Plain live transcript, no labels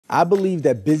I believe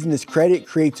that business credit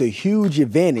creates a huge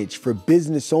advantage for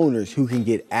business owners who can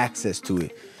get access to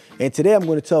it. And today I'm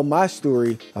going to tell my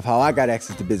story of how I got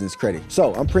access to business credit.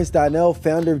 So I'm Prince Donnell,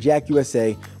 founder of Jack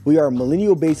USA. We are a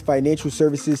millennial-based financial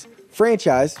services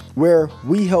franchise where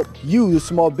we help you, the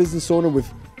small business owner,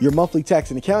 with your monthly tax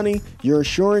and accounting, your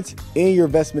insurance, and your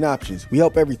investment options. We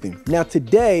help everything. Now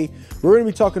today, we're going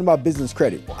to be talking about business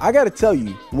credit. I got to tell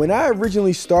you, when I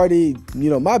originally started,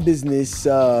 my business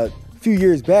a few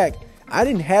years back, I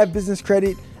didn't have business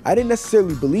credit. I didn't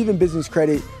necessarily believe in business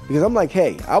credit because I'm like,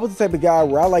 hey, I was the type of guy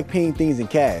where I like paying things in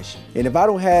cash. And if I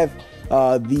don't have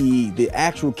the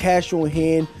actual cash on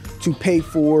hand to pay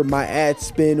for my ad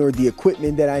spend or the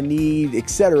equipment that I need,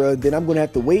 etc., then I'm going to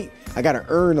have to wait. I got to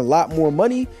earn a lot more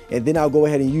money, and then I'll go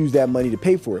ahead and use that money to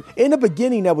pay for it. In the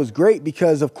beginning, that was great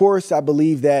because, of course, I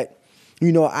believe that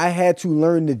I had to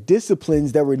learn the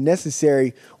disciplines that were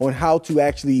necessary on how to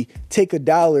actually take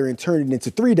 $1 and turn it into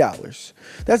 $3.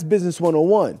 That's business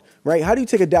 101, right? How do you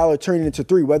take $1, turn it into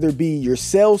 $3? Whether it be your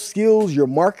sales skills, your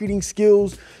marketing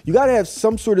skills, you got to have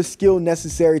some sort of skill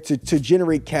necessary to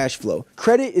generate cash flow.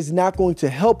 Credit is not going to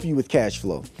help you with cash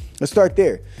flow. Let's start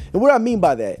there. And what I mean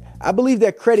by that, I believe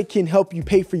that credit can help you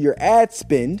pay for your ad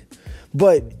spend.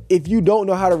 But if you don't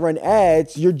know how to run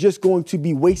ads, you're just going to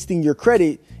be wasting your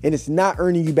credit and it's not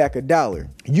earning you back $1.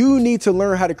 You need to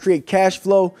learn how to create cash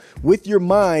flow with your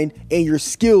mind and your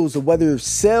skills of whether it's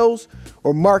sales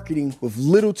or marketing with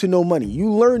little to no money.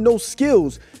 You learn those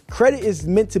skills. Credit is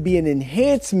meant to be an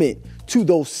enhancement to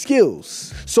those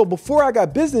skills. So before I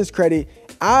got business credit,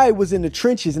 I was in the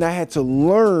trenches and I had to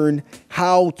learn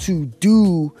how to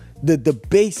do the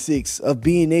basics of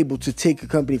being able to take a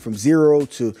company from 0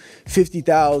 to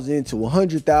 50,000 to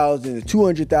 100,000 to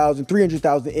 200,000,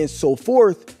 300,000 and so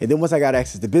forth. And then once I got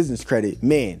access to business credit,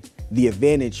 man, the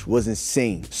advantage was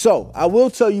insane. So I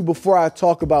will tell you before I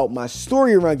talk about my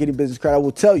story around getting business credit, I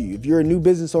will tell you, if you're a new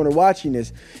business owner watching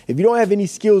this, if you don't have any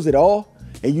skills at all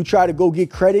and you try to go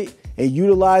get credit and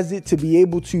utilize it to be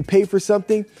able to pay for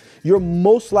something, you're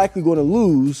most likely going to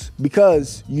lose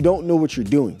because you don't know what you're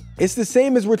doing. It's the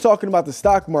same as we're talking about the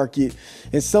stock market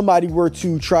and somebody were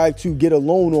to try to get a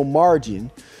loan on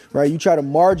margin, right? You try to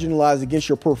marginalize against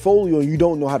your portfolio and you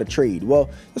don't know how to trade. Well,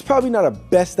 that's probably not a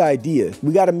best idea.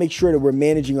 We got to make sure that we're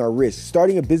managing our risk.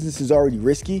 Starting a business is already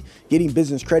risky. Getting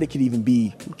business credit can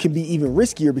be even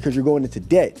riskier because you're going into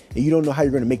debt and you don't know how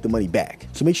you're going to make the money back.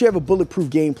 So make sure you have a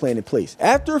bulletproof game plan in place.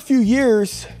 After a few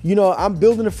years, I'm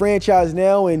building a franchise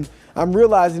now and I'm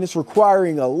realizing it's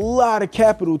requiring a lot of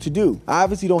capital to do. I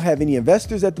obviously don't have any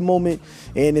investors at the moment,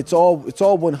 and it's all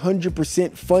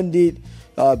 100% funded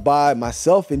by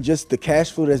myself and just the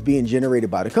cash flow that's being generated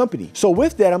by the company. So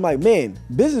with that, I'm like, man,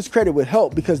 business credit would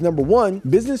help because number one,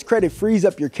 business credit frees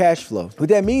up your cash flow. What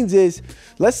that means is,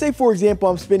 let's say, for example,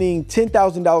 I'm spending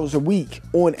 $10,000 a week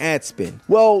on ad spend.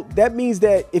 Well, that means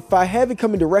that if I have it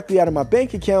coming directly out of my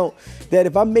bank account, that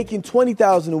if I'm making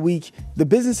 $20,000 a week, the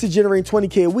business is generating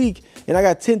 $20K a week, and I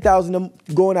got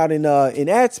 $10,000 going out in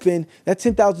ad spend, that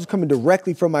 $10,000 is coming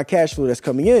directly from my cash flow that's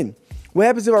coming in. What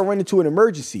happens if I run into an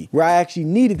emergency where I actually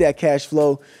needed that cash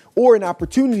flow or an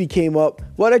opportunity came up?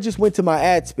 Well, I just went to my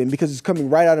ad spend because it's coming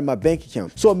right out of my bank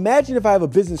account. So imagine if I have a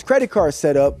business credit card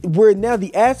set up where now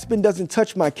the ad spend doesn't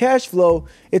touch my cash flow.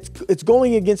 It's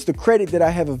going against the credit that I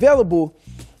have available.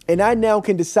 And I now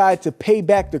can decide to pay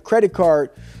back the credit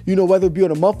card, whether it be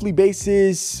on a monthly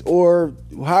basis or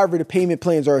however the payment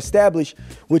plans are established,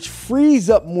 which frees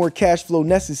up more cash flow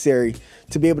necessary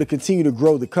to be able to continue to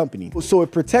grow the company. So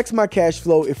it protects my cash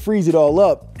flow, it frees it all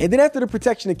up. And then after the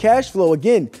protection of cash flow,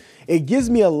 again, it gives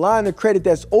me a line of credit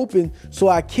that's open so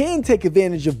I can take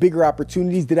advantage of bigger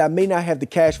opportunities that I may not have the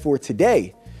cash for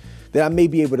today, that I may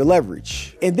be able to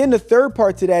leverage. And then the third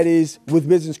part to that is with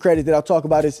business credit that I'll talk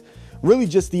about is really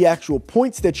just the actual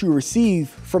points that you receive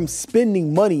from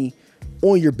spending money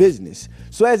on your business.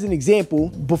 So as an example,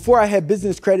 before I had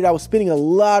business credit, I was spending a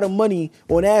lot of money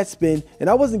on ad spend and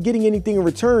I wasn't getting anything in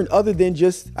return other than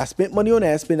just I spent money on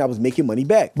ad spend, I was making money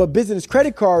back. But business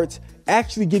credit cards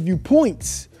actually give you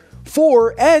points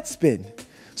for ad spend.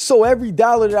 So every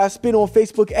dollar that I spend on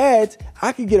Facebook ads,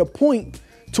 I can get a point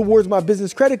towards my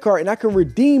business credit card and I can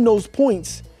redeem those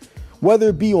points, whether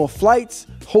it be on flights,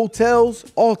 hotels,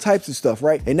 all types of stuff,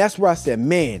 right? And that's where I said,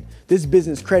 man, this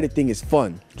business credit thing is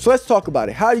fun. So let's talk about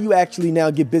it. How do you actually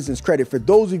now get business credit? For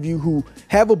those of you who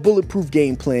have a bulletproof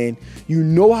game plan, you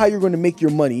know how you're going to make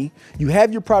your money, you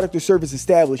have your product or service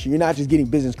established, and you're not just getting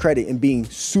business credit and being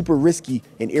super risky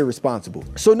and irresponsible.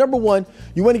 So number one,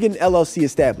 you want to get an LLC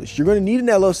established. You're going to need an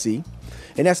LLC,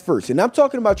 and that's first. And I'm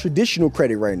talking about traditional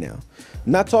credit right now.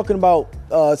 I'm not talking about,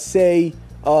 say,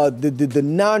 the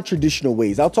non-traditional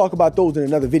ways. I'll talk about those in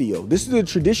another video. This is the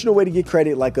traditional way to get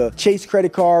credit, like a Chase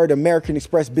credit card, American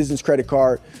Express business credit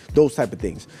card, those type of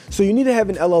things. So you need to have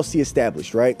an LLC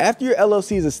established, right? After your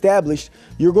LLC is established,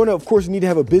 you're going to, of course, need to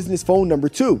have a business phone number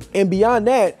too. And beyond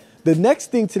that, the next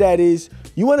thing to that is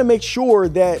you want to make sure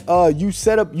that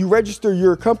you register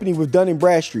your company with Dun &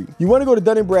 Bradstreet. You want to go to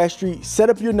Dun & Bradstreet,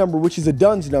 set up your number, which is a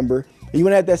DUNS number. And you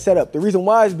want to have that set up. The reason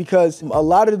why is because a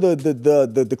lot of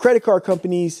the credit card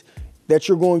companies that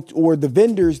you're going to, or the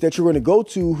vendors that you're going to go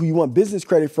to who you want business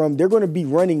credit from, they're going to be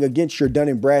running against your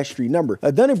Dun & Bradstreet number.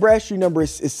 A Dun & Bradstreet number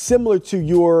is similar to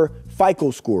your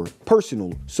FICO score,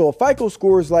 personal. So a FICO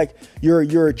score is like your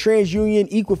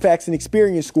TransUnion, Equifax, and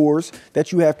Experian scores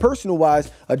that you have personal wise.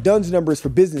 A DUNS number is for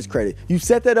business credit. You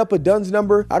set that up, a DUNS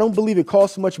number. I don't believe it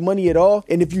costs much money at all.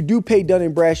 And if you do pay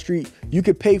Dun & Bradstreet, you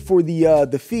could pay for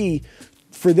the fee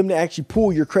for them to actually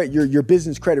pull your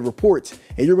business credit reports,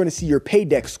 and you're going to see your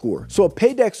Paydex score. So a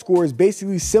Paydex score is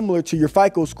basically similar to your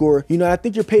FICO score. You know, I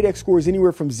think your Paydex score is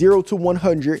anywhere from 0 to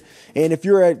 100. And if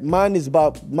you're at, my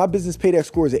business Paydex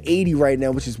score is at 80 right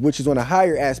now, which is on a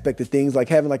higher aspect of things, like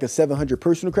having like a 700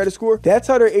 personal credit score. That's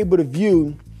how they're able to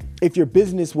view if your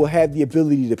business will have the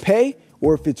ability to pay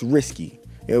or if it's risky,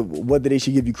 whether they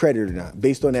should give you credit or not,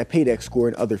 based on that Paydex score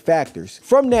and other factors.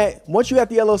 From that, once you have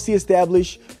the LLC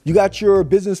established, you got your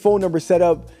business phone number set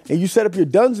up, and you set up your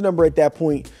DUNS number at that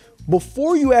point,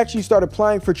 before you actually start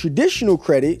applying for traditional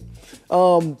credit,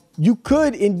 you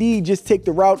could indeed just take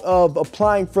the route of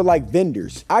applying for like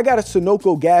vendors. I got a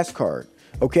Sunoco gas card.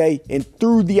 Okay, and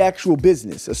through the actual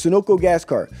business, a Sunoco gas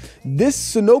card. This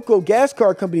Sunoco gas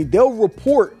card company, they'll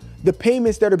report the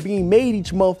payments that are being made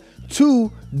each month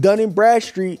to Dun &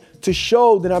 Bradstreet to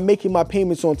show that I'm making my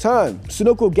payments on time.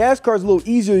 Sunoco gas card is a little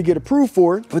easier to get approved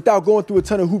for without going through a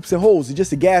ton of hoops and holes. It's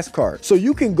just a gas card. So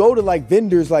you can go to like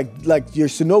vendors like your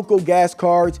Sunoco gas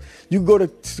cards. You can go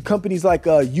to companies like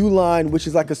Uline, which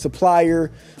is like a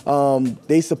supplier.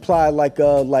 They supply like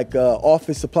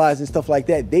office supplies and stuff like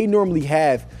that. They normally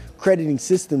have crediting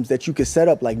systems that you can set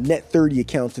up, like net 30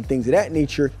 accounts and things of that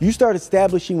nature. You start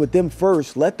establishing with them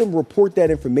first, let them report that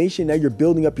information. Now you're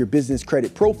building up your business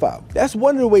credit profile. That's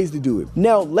one of the ways to do it.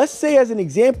 Now, let's say as an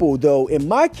example though, in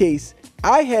my case,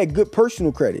 I had good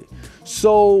personal credit.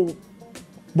 So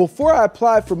before I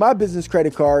applied for my business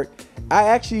credit card, I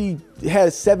actually had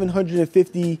a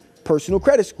 750 personal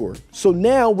credit score. So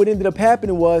now what ended up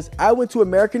happening was I went to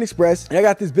American Express and I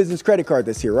got this business credit card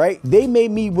that's here, right? They made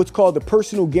me what's called the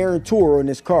personal guarantor on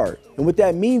this card. And what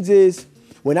that means is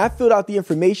when I filled out the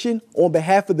information on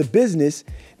behalf of the business,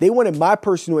 they wanted my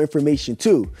personal information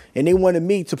too. And they wanted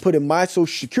me to put in my social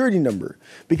security number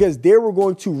because they were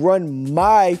going to run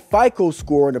my FICO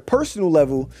score on a personal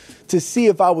level to see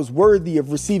if I was worthy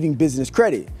of receiving business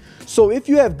credit. So if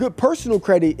you have good personal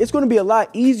credit, it's going to be a lot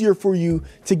easier for you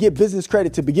to get business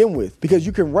credit to begin with because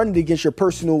you can run it against your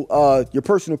personal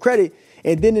credit.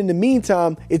 And then in the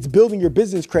meantime, it's building your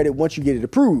business credit once you get it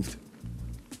approved.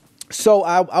 So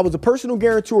I was a personal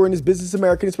guarantor in this Business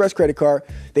American Express credit card.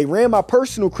 They ran my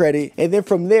personal credit, and then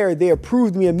from there, they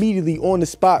approved me immediately on the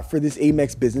spot for this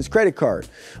Amex business credit card.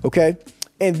 Okay.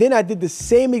 And then I did the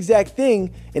same exact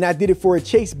thing, and I did it for a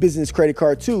Chase business credit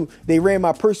card too. They ran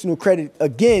my personal credit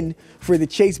again for the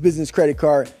Chase business credit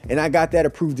card, and I got that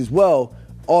approved as well.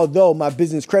 Although my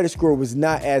business credit score was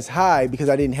not as high because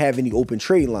I didn't have any open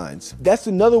trade lines. That's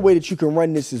another way that you can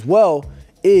run this as well,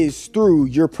 is through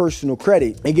your personal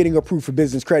credit and getting approved for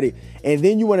business credit. And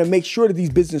then you want to make sure that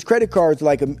these business credit cards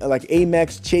like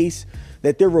Amex, Chase,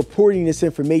 that they're reporting this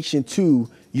information to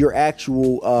your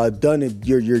actual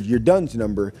your DUNS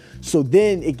number. So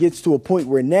then it gets to a point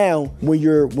where now when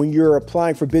you're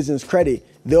applying for business credit,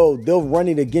 they'll run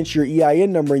it against your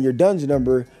EIN number and your DUNS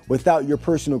number without your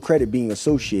personal credit being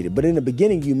associated. But in the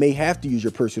beginning, you may have to use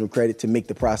your personal credit to make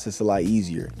the process a lot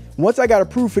easier. Once I got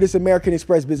approved for this American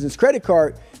Express business credit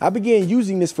card, I began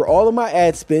using this for all of my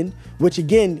ad spend, which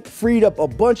again freed up a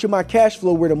bunch of my cash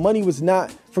flow where the money was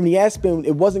not from the ad spend.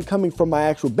 It wasn't coming from my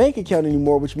actual bank account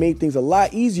anymore, which made things a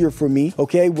lot easier for me.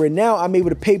 Okay, where now I'm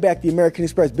able to pay back the American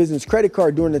Express business credit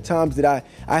card during the times that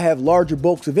I have larger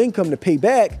bulks of income to pay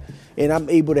back, and I'm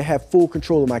able to have full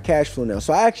control of my cash flow now.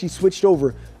 So I actually switched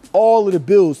over all of the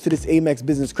bills to this Amex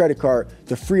business credit card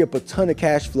to free up a ton of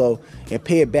cash flow and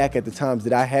pay it back at the times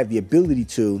that I have the ability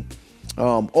to.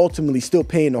 Ultimately still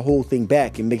paying the whole thing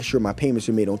back and making sure my payments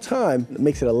are made on time. It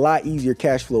makes it a lot easier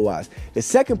cash flow wise. The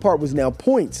second part was now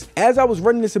points. As I was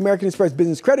running this American Express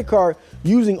business credit card,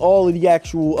 using all of the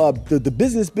actual the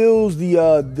business bills,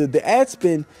 the ad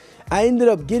spend, I ended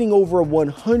up getting over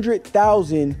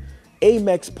 100,000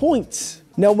 Amex points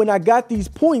Now, when I got these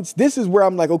points, this is where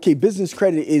I'm like, okay, business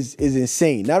credit is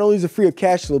insane. Not only is it free of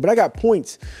cash flow, but I got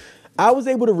points. I was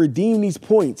able to redeem these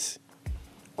points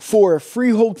for a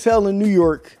free hotel in New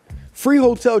York, free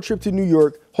hotel trip to New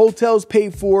York, hotels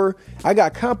paid for. I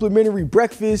got complimentary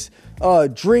breakfast,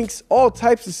 drinks, all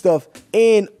types of stuff,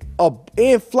 and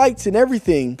flights and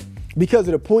everything, because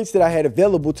of the points that I had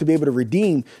available to be able to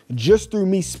redeem just through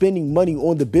me spending money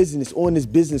on the business, on this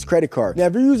business credit card. Now,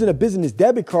 if you're using a business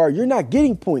debit card, you're not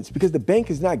getting points because the bank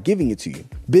is not giving it to you.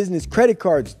 Business credit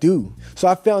cards do. So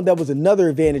I found that was another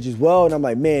advantage as well. And I'm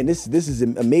like, man, this is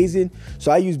amazing.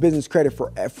 So I use business credit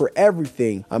for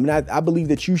everything. I mean, I believe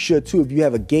that you should too if you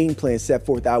have a game plan set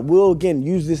forth. I will, again,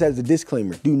 use this as a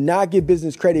disclaimer. Do not get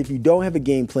business credit if you don't have a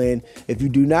game plan, if you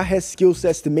do not have skill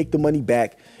sets to make the money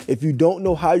back, if you don't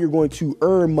know how you're going to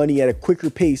earn money at a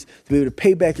quicker pace to be able to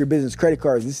pay back your business credit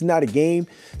cards. This is not a game.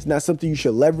 It's not something you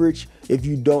should leverage. If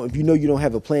you know you don't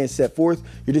have a plan set forth,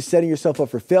 you're just setting yourself up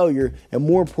for failure. And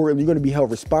more importantly, you're going to be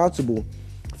held responsible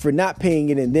for not paying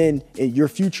it. And then your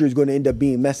future is going to end up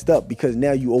being messed up because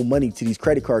now you owe money to these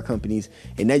credit card companies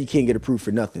and now you can't get approved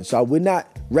for nothing. So I would not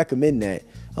recommend that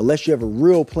unless you have a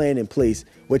real plan in place,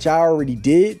 which I already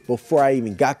did before I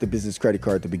even got the business credit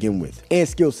card to begin with, and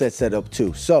skill set set up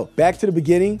too. So back to the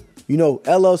beginning,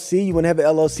 LLC, you want to have an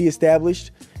LLC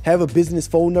established, have a business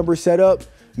phone number set up,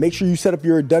 make sure you set up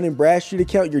your Dun & Bradstreet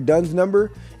account, your Dunn's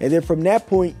number. And then from that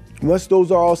point, once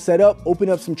those are all set up, open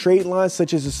up some trade lines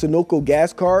such as a Sunoco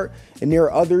gas card. And there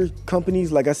are other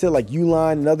companies, like I said, like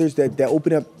Uline and others that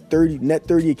open up net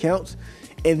 30 accounts.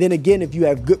 And then again, if you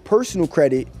have good personal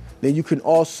credit, then you can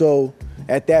also,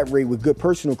 at that rate with good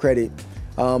personal credit,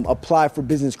 apply for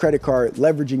business credit card,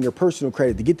 leveraging your personal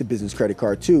credit to get the business credit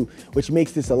card too, which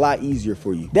makes this a lot easier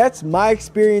for you. That's my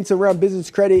experience around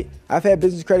business credit. I've had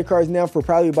business credit cards now for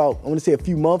probably about, I want to say a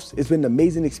few months. It's been an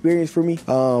amazing experience for me.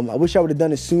 I wish I would have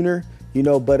done it sooner,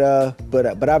 but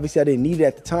obviously I didn't need it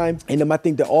at the time. And I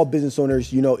think that all business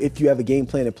owners, if you have a game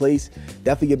plan in place,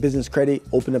 definitely get business credit,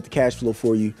 open up the cash flow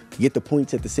for you, get the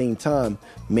points at the same time,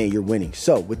 man, you're winning.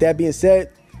 So with that being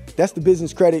said, that's the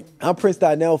business credit. I'm Prince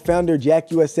Donnell, founder of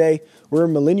Jack USA. We're a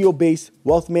millennial-based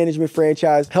wealth management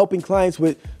franchise, helping clients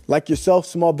like yourself,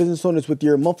 small business owners, with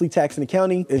your monthly tax and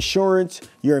accounting, insurance,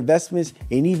 your investments,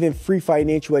 and even free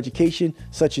financial education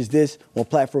such as this on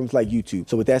platforms like YouTube.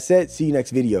 So with that said, see you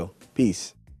next video.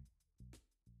 Peace.